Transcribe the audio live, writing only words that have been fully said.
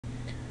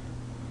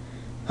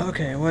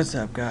Okay, what's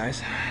up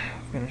guys?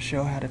 I'm going to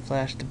show how to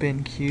flash the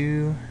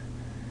BenQ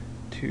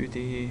to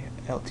the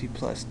LT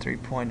Plus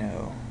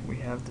 3.0. We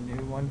have the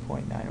new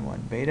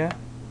 1.91 beta.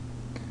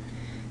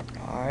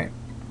 Alright,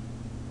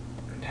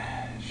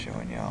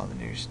 showing you all the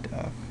new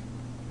stuff.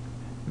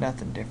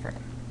 Nothing different.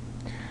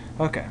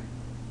 Okay,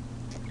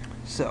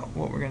 so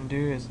what we're going to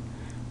do is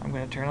I'm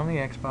going to turn on the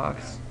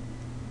Xbox,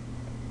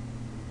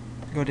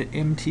 go to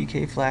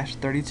MTK Flash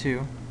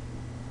 32.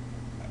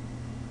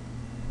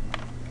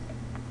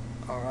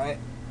 Alright,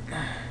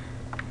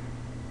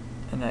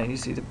 and now you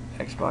see the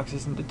Xbox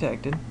isn't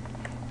detected.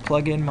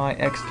 Plug in my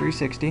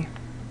X360,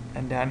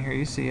 and down here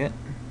you see it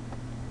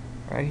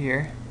right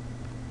here.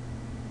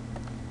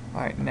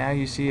 Alright, now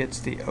you see it's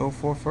the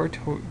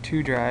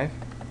 0442 drive.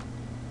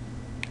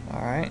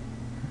 Alright,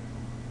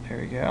 there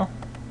we go.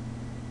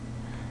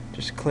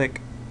 Just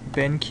click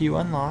BenQ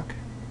unlock.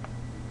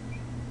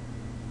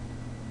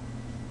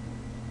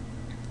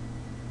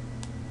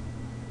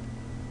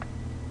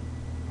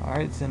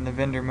 Alright, it's in the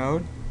vendor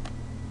mode.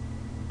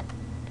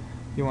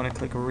 You want to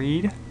click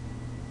read,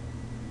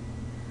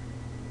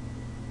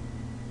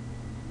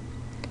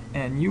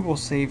 and you will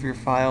save your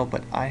file,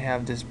 but I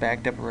have this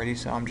backed up already,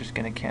 so I'm just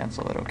going to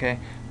cancel it, okay?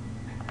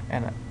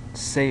 And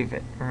save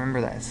it.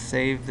 Remember that,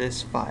 save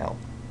this file.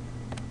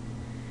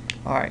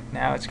 Alright,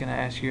 now it's going to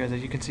ask you, as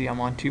you can see I'm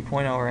on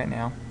 2.0 right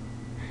now.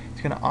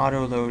 It's going to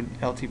auto load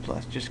LT+.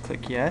 Just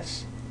click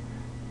yes.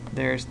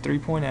 There's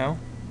 3.0.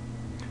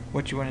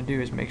 What you want to do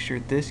is make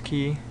sure this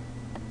key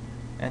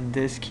and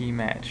this key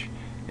match.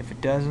 If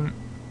it doesn't,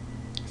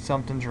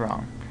 something's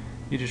wrong.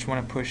 You just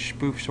want to push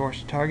spoof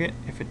source to target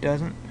if it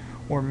doesn't,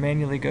 or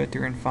manually go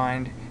through and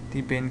find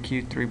the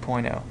BenQ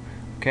 3.0.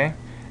 Okay?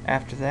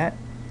 After that,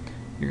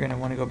 you're going to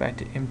want to go back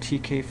to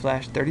MTK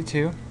Flash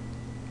 32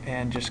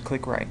 and just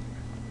click write.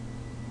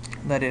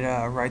 Let it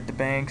write the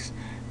banks,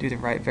 do the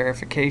write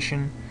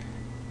verification,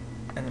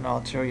 and then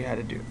I'll show you how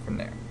to do it from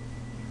there.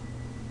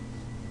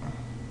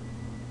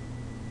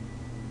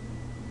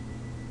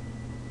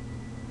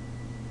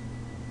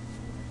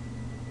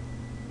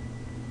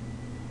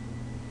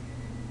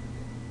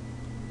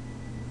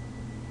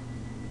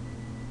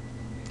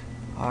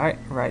 Alright,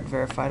 write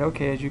verified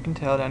okay, as you can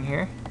tell down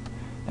here.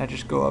 Now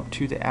just go up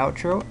to the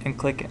outro and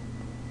click it.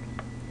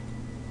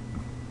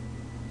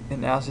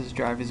 And now says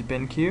drive is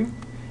BenQ.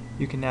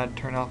 You can now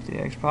turn off the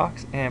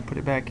Xbox and put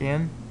it back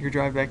in your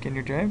drive,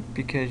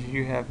 because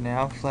you have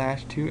now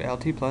flashed to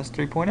LT Plus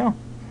 3.0.